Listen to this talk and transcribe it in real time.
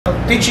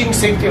teaching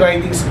safety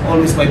riding is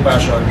always my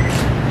passion.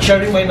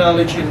 Sharing my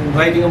knowledge in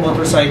riding a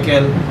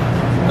motorcycle,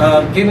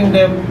 giving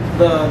them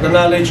the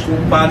knowledge kung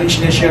paano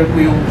share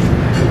ko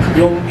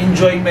yung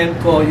enjoyment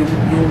ko,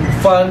 yung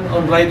fun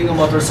on riding a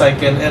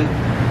motorcycle, and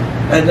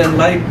then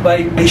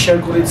may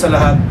share ko rin sa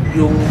lahat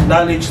yung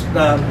knowledge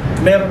na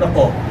meron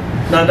ako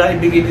na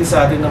naibigay din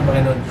sa atin ng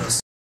Panginoon Diyos.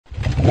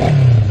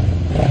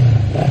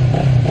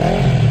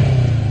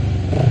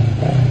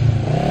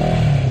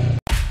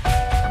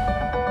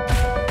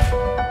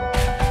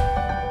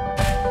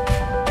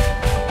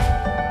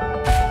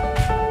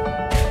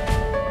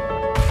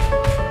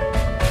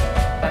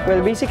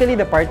 Well, basically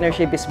the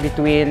partnership is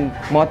between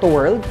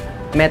Motoworld,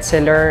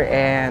 Metzeler,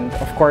 and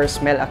of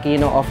course Mel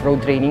Aquino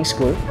Off-Road Training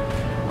School.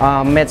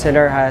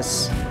 Metzeler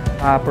has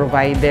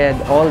provided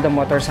all the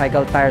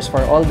motorcycle tires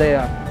for all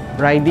the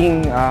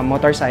riding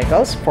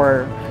motorcycles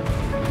for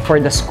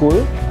the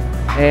school,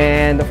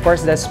 and of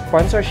course the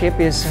sponsorship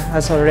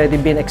has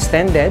already been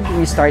extended.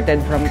 We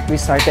started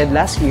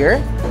last year.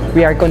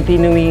 We are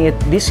continuing it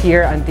this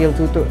year until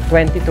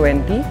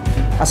 2020.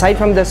 Aside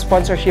from the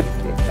sponsorship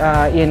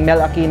in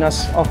Mel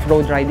Aquino's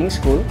Off-Road Riding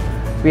School,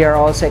 we are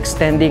also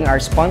extending our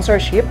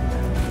sponsorship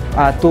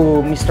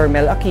to Mr.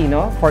 Mel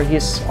Aquino for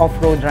his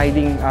off-road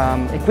riding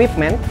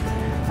equipment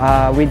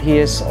with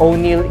his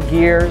ONeal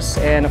gears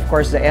and of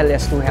course the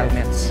LS2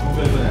 helmets.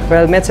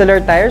 Well, Metzeler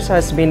Tires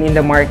has been in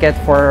the market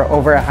for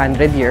over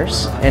 100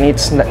 years, and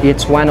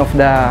it's one of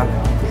the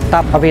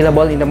top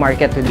available in the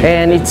market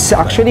today. And it's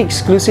actually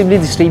exclusively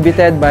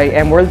distributed by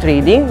Motoworld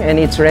Trading, and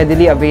it's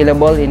readily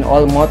available in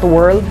all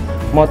Motoworld,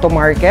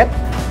 Motomarket,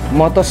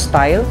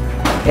 Motostyle,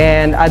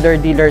 and other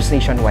dealers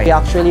nationwide. We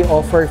actually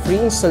offer free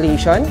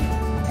installation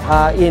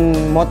in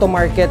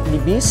Motomarket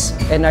Libis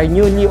and our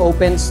newly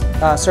opened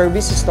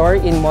service store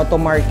in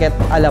Motomarket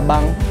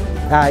Alabang.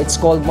 It's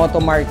called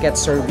Motomarket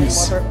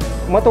Service.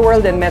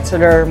 Motoworld and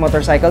Metzeler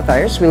Motorcycle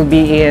Tires will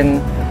be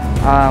in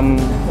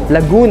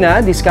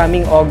Laguna this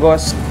coming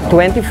August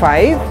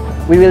 25.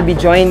 We will be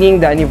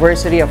joining the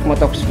anniversary of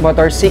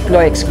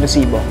Motorciclo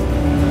Exclusivo.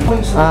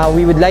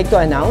 We would like to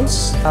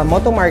announce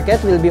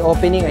Motomarket will be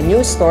opening a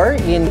new store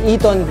in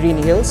Eaton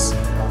Green Hills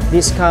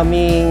this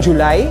coming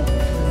July,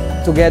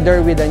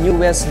 together with the new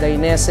West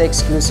Dainese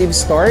exclusive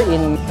store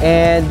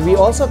and we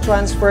also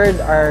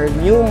transferred our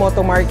new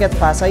Motomarket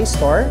Pasay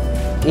store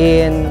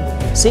in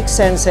Six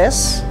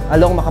Senses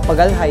along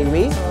Macapagal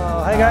Highway.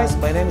 Hi guys,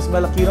 my name is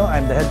Mel Aquino.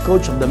 I'm the head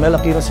coach of the Mel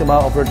Aquino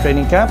Yamaha Offroad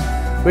Training Camp.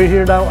 We're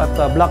here now at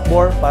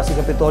Blackmore, Pasig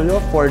Capitolio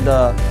for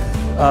the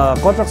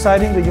contract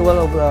signing renewal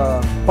of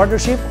the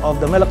partnership of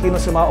the Mel Aquino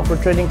Yamaha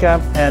Offroad Training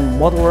Camp and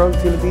Motoworld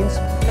Philippines.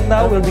 And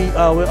now we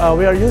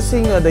are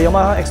using the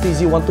Yamaha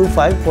XTZ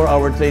 125 for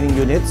our training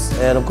units,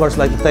 and of course, I'd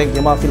like to thank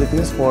Yamaha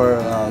Philippines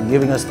for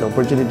giving us the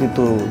opportunity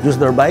to use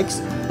their bikes.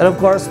 And of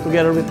course,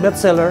 together with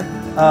Metzeler,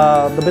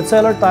 the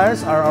Metzeler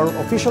tires are our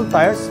official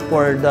tires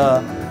for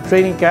the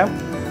training camp.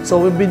 So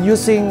we've been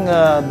using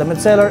the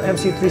Metzeler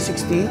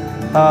MC360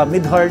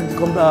 mid-hard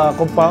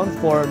compound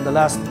for the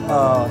last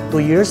 2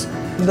 years.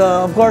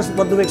 Of course,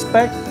 what do we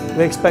expect?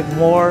 We expect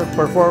more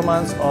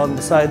performance on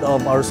the side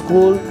of our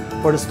school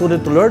for the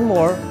student to learn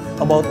more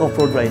about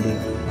off-road riding.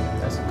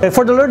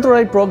 For the Learn to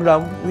Ride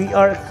program, we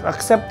are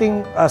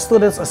accepting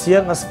students as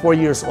young as 4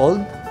 years old.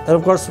 And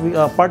of course, we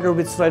partner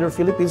with Strider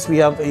Philippines. We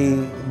have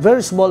a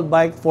very small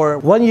bike for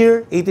 1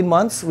 year, 18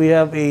 months. We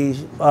have a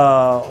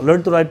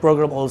Learn to Ride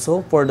program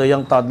also for the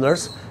young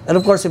toddlers. And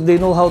of course, if they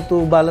know how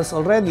to balance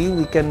already,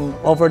 we can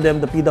offer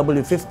them the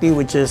PW50,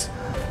 which is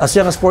as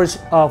young as 4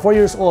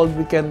 years old.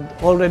 We can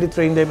already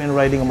train them in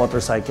riding a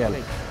motorcycle.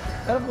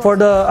 For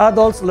the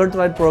adults Learn to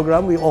Ride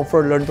program, we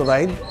offer Learn to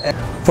Ride.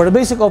 For the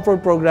basic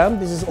off-road program,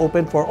 this is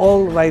open for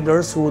all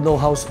riders who know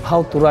how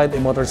to ride a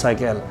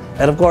motorcycle.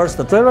 And of course,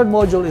 the Trail Ride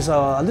module is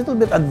a little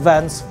bit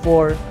advanced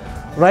for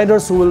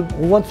riders who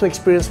want to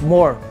experience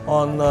more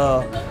on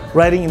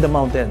riding in the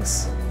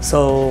mountains.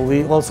 So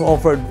we also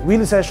offered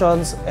wheelie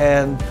sessions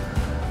and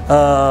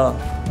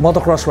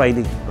motocross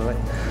riding.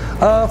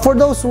 For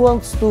those who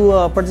want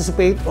to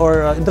participate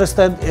or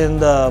interested in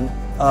the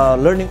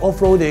learning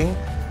off-roading,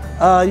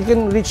 you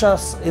can reach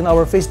us in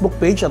our Facebook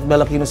page at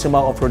Mel Aquino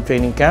Yamaha Offroad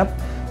Training Camp.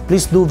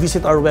 Please do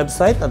visit our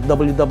website at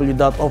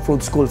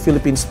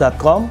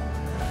www.offroadschoolphilippines.com,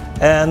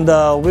 and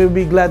we'll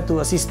be glad to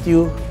assist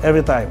you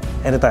anytime.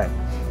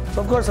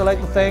 So of course, I'd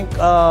like to thank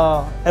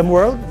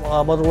Motoworld,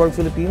 Motoworld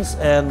Philippines,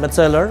 and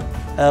Metzeler,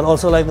 and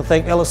also like to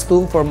thank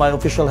LS2 for my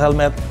official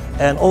helmet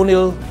and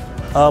ONeal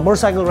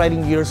motorcycle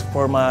riding gears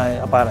for my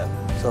apparel.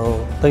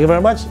 So thank you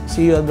very much.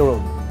 See you on the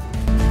road.